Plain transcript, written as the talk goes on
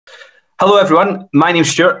Hello everyone, my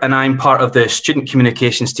name's Stuart and I'm part of the student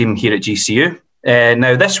communications team here at GCU.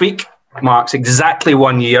 Now this week marks exactly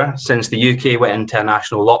 1 year since the UK went into a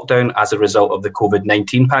national lockdown as a result of the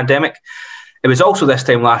COVID-19 pandemic. It was also this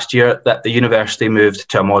time last year that the university moved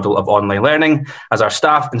to a model of online learning as our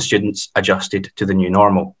staff and students adjusted to the new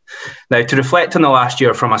normal. Now, to reflect on the last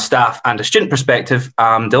year from a staff and a student perspective,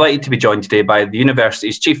 I'm delighted to be joined today by the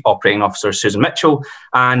university's Chief Operating Officer, Susan Mitchell,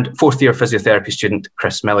 and fourth year physiotherapy student,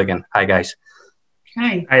 Chris Milligan. Hi, guys.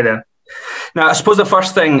 Hi. Hi there. Now, I suppose the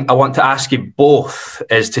first thing I want to ask you both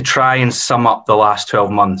is to try and sum up the last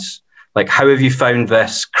 12 months. Like, how have you found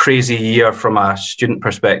this crazy year from a student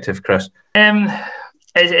perspective, Chris?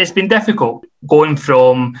 It's been difficult going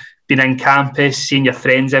from being in campus, seeing your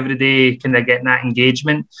friends every day, kind of getting that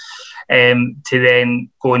engagement, to then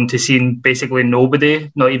going to seeing basically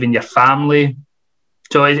nobody, not even your family.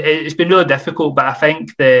 So it's been really difficult, but I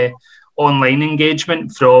think the online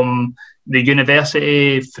engagement from the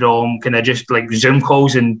university, from kind of just like Zoom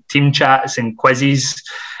calls and team chats and quizzes,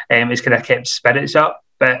 it's kind of kept spirits up.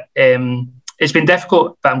 But it's been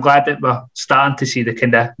difficult, but I'm glad that we're starting to see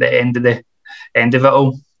the end of it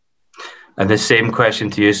all. And the same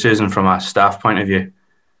question to you, Susan, from a staff point of view.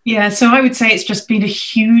 Yeah, so I would say it's just been a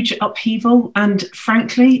huge upheaval, and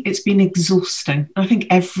frankly, it's been exhausting. I think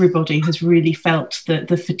everybody has really felt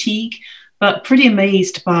the fatigue, but pretty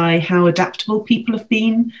amazed by how adaptable people have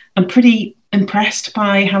been, and pretty impressed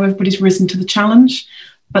by how everybody's risen to the challenge,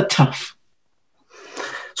 but tough.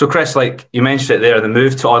 So, Chris, like you mentioned it there, the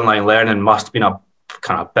move to online learning must have been a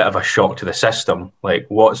kind of bit of a shock to the system. Like,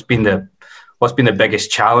 what's been the biggest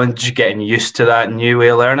challenge getting used to that new way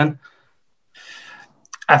of learning?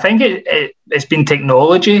 I think it's been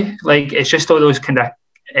technology. Like, it's just all those kind of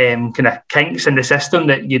kinks in the system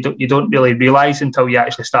that you don't really realise until you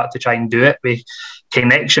actually start to try and do it, with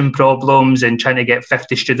connection problems and trying to get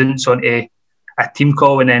 50 students onto a team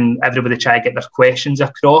call and then everybody try to get their questions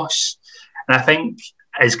across. And I think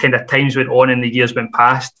as kind of times went on and the years went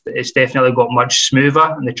past, it's definitely got much smoother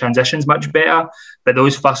and the transition's much better. But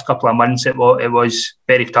those first couple of months, it was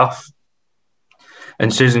very tough.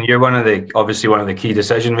 And Susan, you're obviously one of the key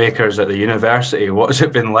decision makers at the university. What has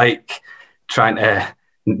it been like trying to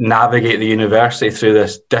navigate the university through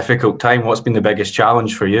this difficult time? What's been the biggest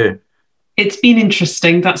challenge for you? It's been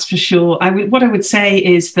interesting, that's for sure. What I would say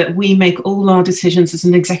is that we make all our decisions as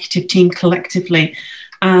an executive team collectively.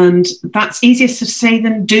 And that's easier to say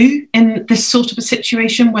than do in this sort of a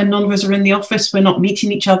situation where none of us are in the office. We're not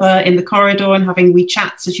meeting each other in the corridor and having wee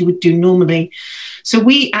chats as you would do normally. So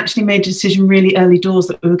we actually made a decision really early doors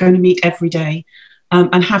that we were going to meet every day,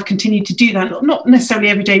 and have continued to do that. Not necessarily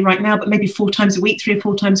every day right now, but maybe 4 times a week, 3 or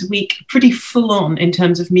 4 times a week, pretty full on in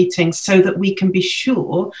terms of meetings, so that we can be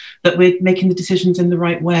sure that we're making the decisions in the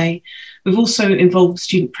right way. We've also involved the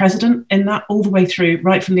student president in that all the way through,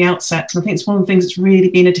 right from the outset. And I think it's one of the things that's really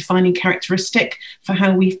been a defining characteristic for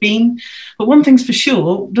how we've been. But one thing's for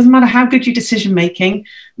sure, doesn't matter how good your decision making,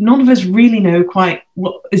 none of us really know quite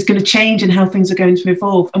what is going to change and how things are going to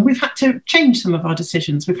evolve. And we've had to change some of our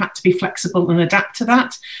decisions. We've had to be flexible and adapt to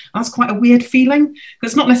that. That's quite a weird feeling.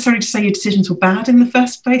 It's not necessarily to say your decisions were bad in the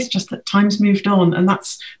first place, just that time's moved on. And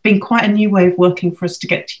that's been quite a new way of working for us to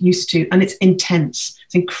get used to. And it's intense.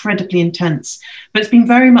 It's incredibly intense. But it's been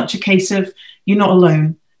very much a case of you're not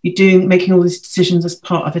alone. You're making all these decisions as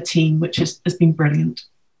part of a team, which has been brilliant.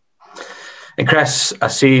 And Chris, I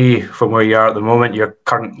see from where you are at the moment, you're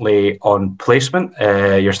currently on placement.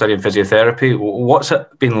 You're studying physiotherapy. What's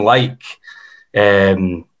it been like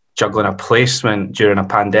juggling a placement during a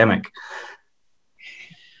pandemic?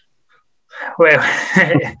 Well,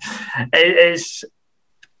 I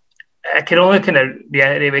can only kind of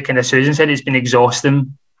reiterate what kind of Susan said. It's been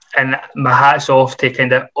exhausting, and my hat's off to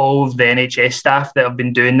kind of all of the NHS staff that have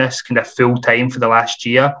been doing this kind of full time for the last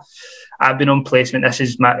year. I've been on placement. This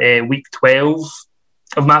is my week 12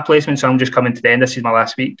 of my placement, so I'm just coming to the end. This is my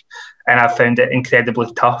last week, and I've found it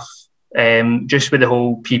incredibly tough. Just with the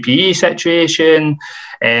whole PPE situation,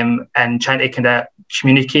 and trying to kind of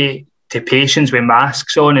communicate to patients with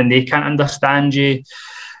masks on, and they can't understand you.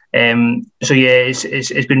 So yeah,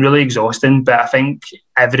 it's been really exhausting. But I think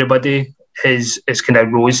everybody is kind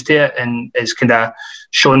of rose to it and is kind of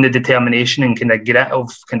shown the determination and kind of grit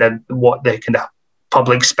of kind of what the kind of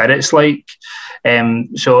public spirit's like.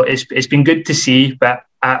 So it's been good to see, but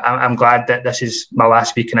I'm glad that this is my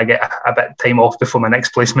last week and I get a bit of time off before my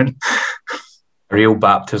next placement. Real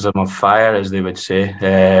baptism of fire, as they would say.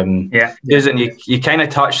 Yeah. Susan, you kind of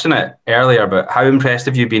touched on it earlier, but how impressed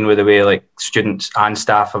have you been with the way like students and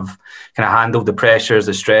staff have kind of handled the pressures,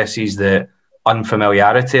 the stresses, the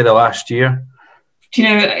unfamiliarity of the last year? Do you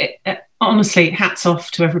know, Honestly, hats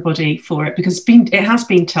off to everybody for it, because it has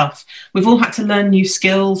been tough. We've all had to learn new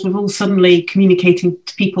skills. We've all suddenly communicating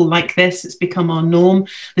to people like this. It's become our norm.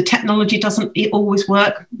 The technology doesn't always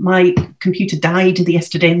work. My computer died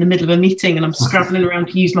yesterday in the middle of a meeting, and I'm scrabbling around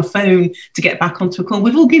to use my phone to get back onto a call.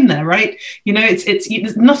 We've all been there, right? You know,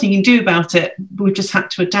 there's nothing you can do about it. We've just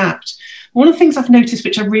had to adapt. One of the things I've noticed,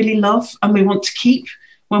 which I really love and we want to keep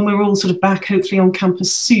when we're all sort of back, hopefully on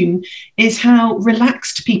campus soon, is how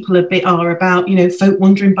relaxed people are about, you know, folk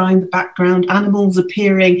wandering by in the background, animals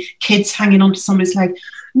appearing, kids hanging onto somebody's leg.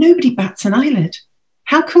 Nobody bats an eyelid.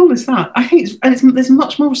 How cool is that? I think there's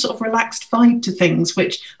much more sort of relaxed vibe to things,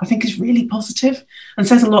 which I think is really positive and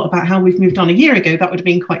says a lot about how we've moved on. A year ago, that would have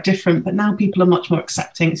been quite different, but now people are much more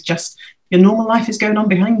accepting. It's just your normal life is going on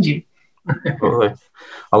behind you. Totally.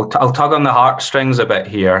 I'll tug on the heartstrings a bit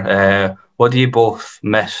here. What do you both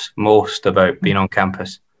miss most about being on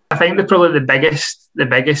campus? I think probably the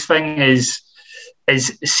biggest thing is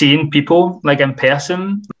seeing people like in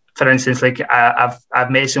person. For instance, like I've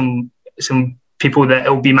met some people that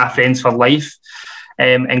will be my friends for life,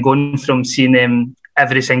 and going from seeing them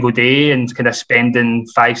every single day and kind of spending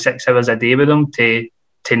 5-6 hours a day with them to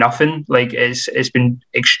nothing. Like it's been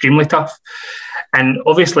extremely tough. And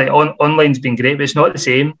obviously online's been great, but it's not the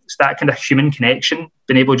same. It's that kind of human connection,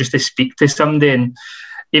 being able just to speak to somebody, and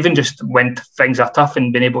even just when things are tough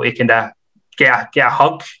and being able to kind of get a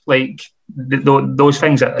hug, like those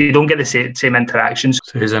things that you don't get the same interactions.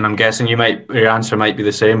 Susan, I'm guessing your answer might be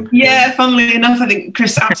the same. Yeah, funnily enough, I think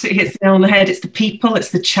Chris absolutely hits the nail on the head. It's the people,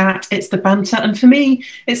 it's the chat, it's the banter. And for me,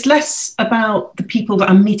 it's less about the people that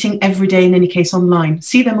I'm meeting every day, in any case, online.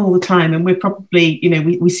 See them all the time, and we're probably, you know,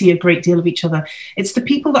 we see a great deal of each other. It's the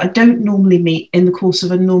people that I don't normally meet in the course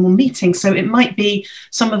of a normal meeting. So it might be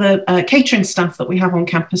some of the catering staff that we have on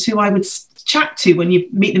campus who I would chat to when you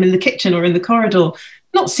meet them in the kitchen or in the corridor.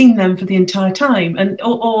 Not seen them for the entire time, and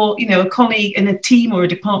or you know, a colleague in a team or a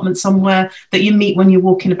department somewhere that you meet when you're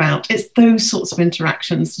walking about. It's those sorts of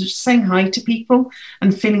interactions, just saying hi to people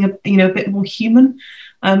and feeling a bit more human.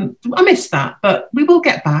 I miss that, but we will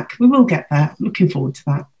get back. We will get there. Looking forward to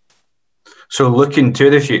that. So looking to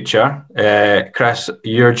the future, Chris,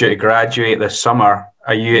 you're due to graduate this summer.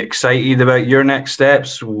 Are you excited about your next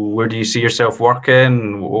steps? Where do you see yourself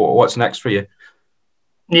working? What's next for you?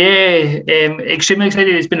 Yeah, extremely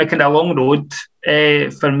excited. It's been a kind of long road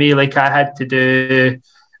for me. Like I had to do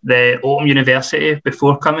the Autumn University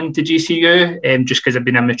before coming to GCU, just because I've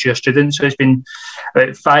been a mature student. So it's been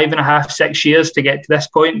about 5.5, 6 years to get to this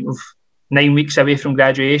point, of 9 weeks away from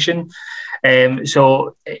graduation.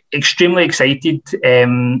 So extremely excited.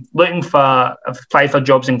 I've applied for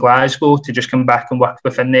jobs in Glasgow to just come back and work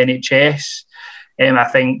within the NHS. I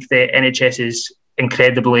think the NHS is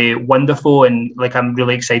incredibly wonderful, and like I'm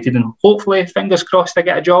really excited, and hopefully, fingers crossed, I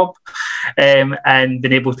get a job, and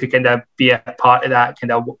been able to kind of be a part of that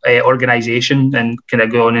kind of organisation and kind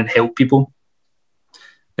of go on and help people.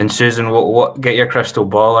 And Susan, what get your crystal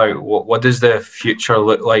ball out? What does the future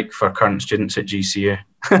look like for current students at GCU?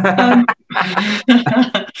 I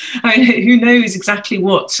mean, who knows exactly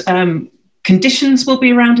what conditions will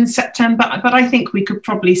be around in September, but I think we could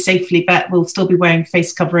probably safely bet we'll still be wearing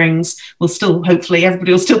face coverings. Hopefully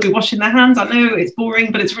everybody will still be washing their hands. I know it's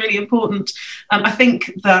boring, but it's really important. I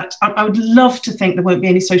think that I would love to think there won't be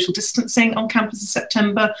any social distancing on campus in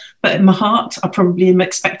September, but in my heart, I probably am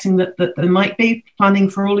expecting that there might be, planning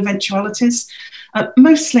for all eventualities.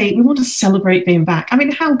 Mostly, we want to celebrate being back. I mean,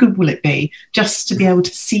 how good will it be just to be able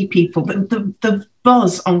to see people? The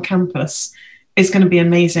buzz on campus is going to be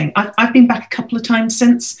amazing. I've been back a couple of times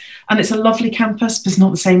since, and it's a lovely campus, but it's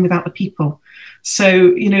not the same without the people. So,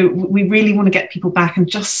 you know, we really want to get people back and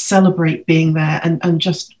just celebrate being there and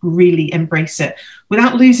just really embrace it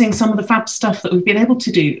without losing some of the fab stuff that we've been able to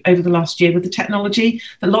do over the last year with the technology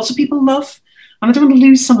that lots of people love. And I don't want to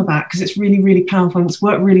lose some of that because it's really, really powerful and it's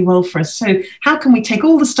worked really well for us. So how can we take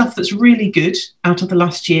all the stuff that's really good out of the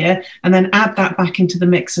last year and then add that back into the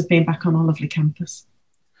mix of being back on our lovely campus?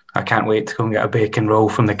 I can't wait to go and get a bacon roll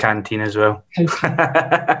from the canteen as well.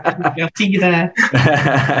 I'll see you there.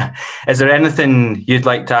 Is there anything you'd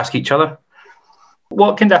like to ask each other?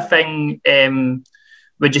 What kind of thing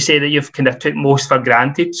would you say that you've kind of took most for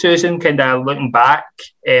granted, Susan, kind of looking back,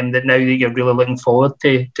 that now that you're really looking forward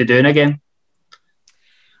to doing again?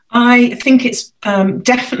 I think it's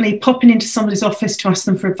definitely popping into somebody's office to ask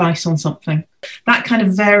them for advice on something. That kind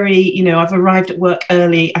of I've arrived at work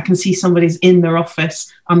early, I can see somebody's in their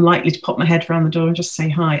office, I'm likely to pop my head around the door and just say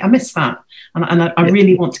hi. I miss that, and I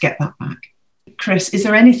really want to get that back. Chris, is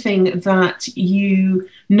there anything that you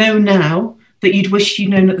know now that you'd wish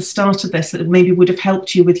you'd known at the start of this, that maybe would have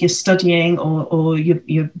helped you with your studying or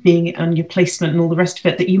your being and your placement and all the rest of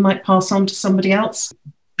it, that you might pass on to somebody else?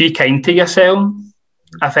 Be kind to yourself.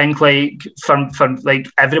 I think like for like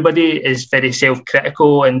everybody is very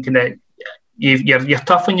self-critical and kind of you're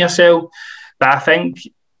tough on yourself. But I think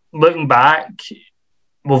looking back,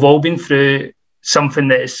 we've all been through something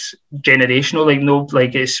that's generational.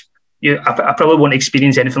 I probably won't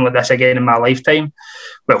experience anything like this again in my lifetime.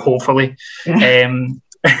 Well, hopefully. Yeah.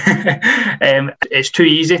 It's too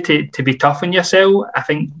easy to be tough on yourself. I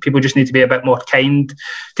think people just need to be a bit more kind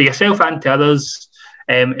to yourself and to others,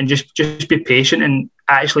 and just be patient, and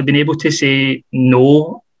actually being able to say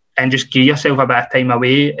no and just give yourself a bit of time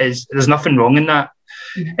away there's nothing wrong in that.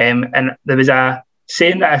 And there was a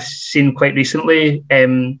saying that I've seen quite recently,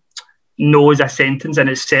 no is a sentence in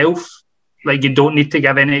itself. Like, you don't need to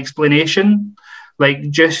give any explanation. Like,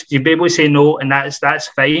 just you'll be able to say no, and that's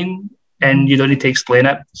fine, and you don't need to explain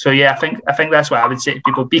it. So yeah, I think that's what I would say to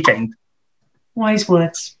people: be kind. Wise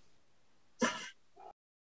words.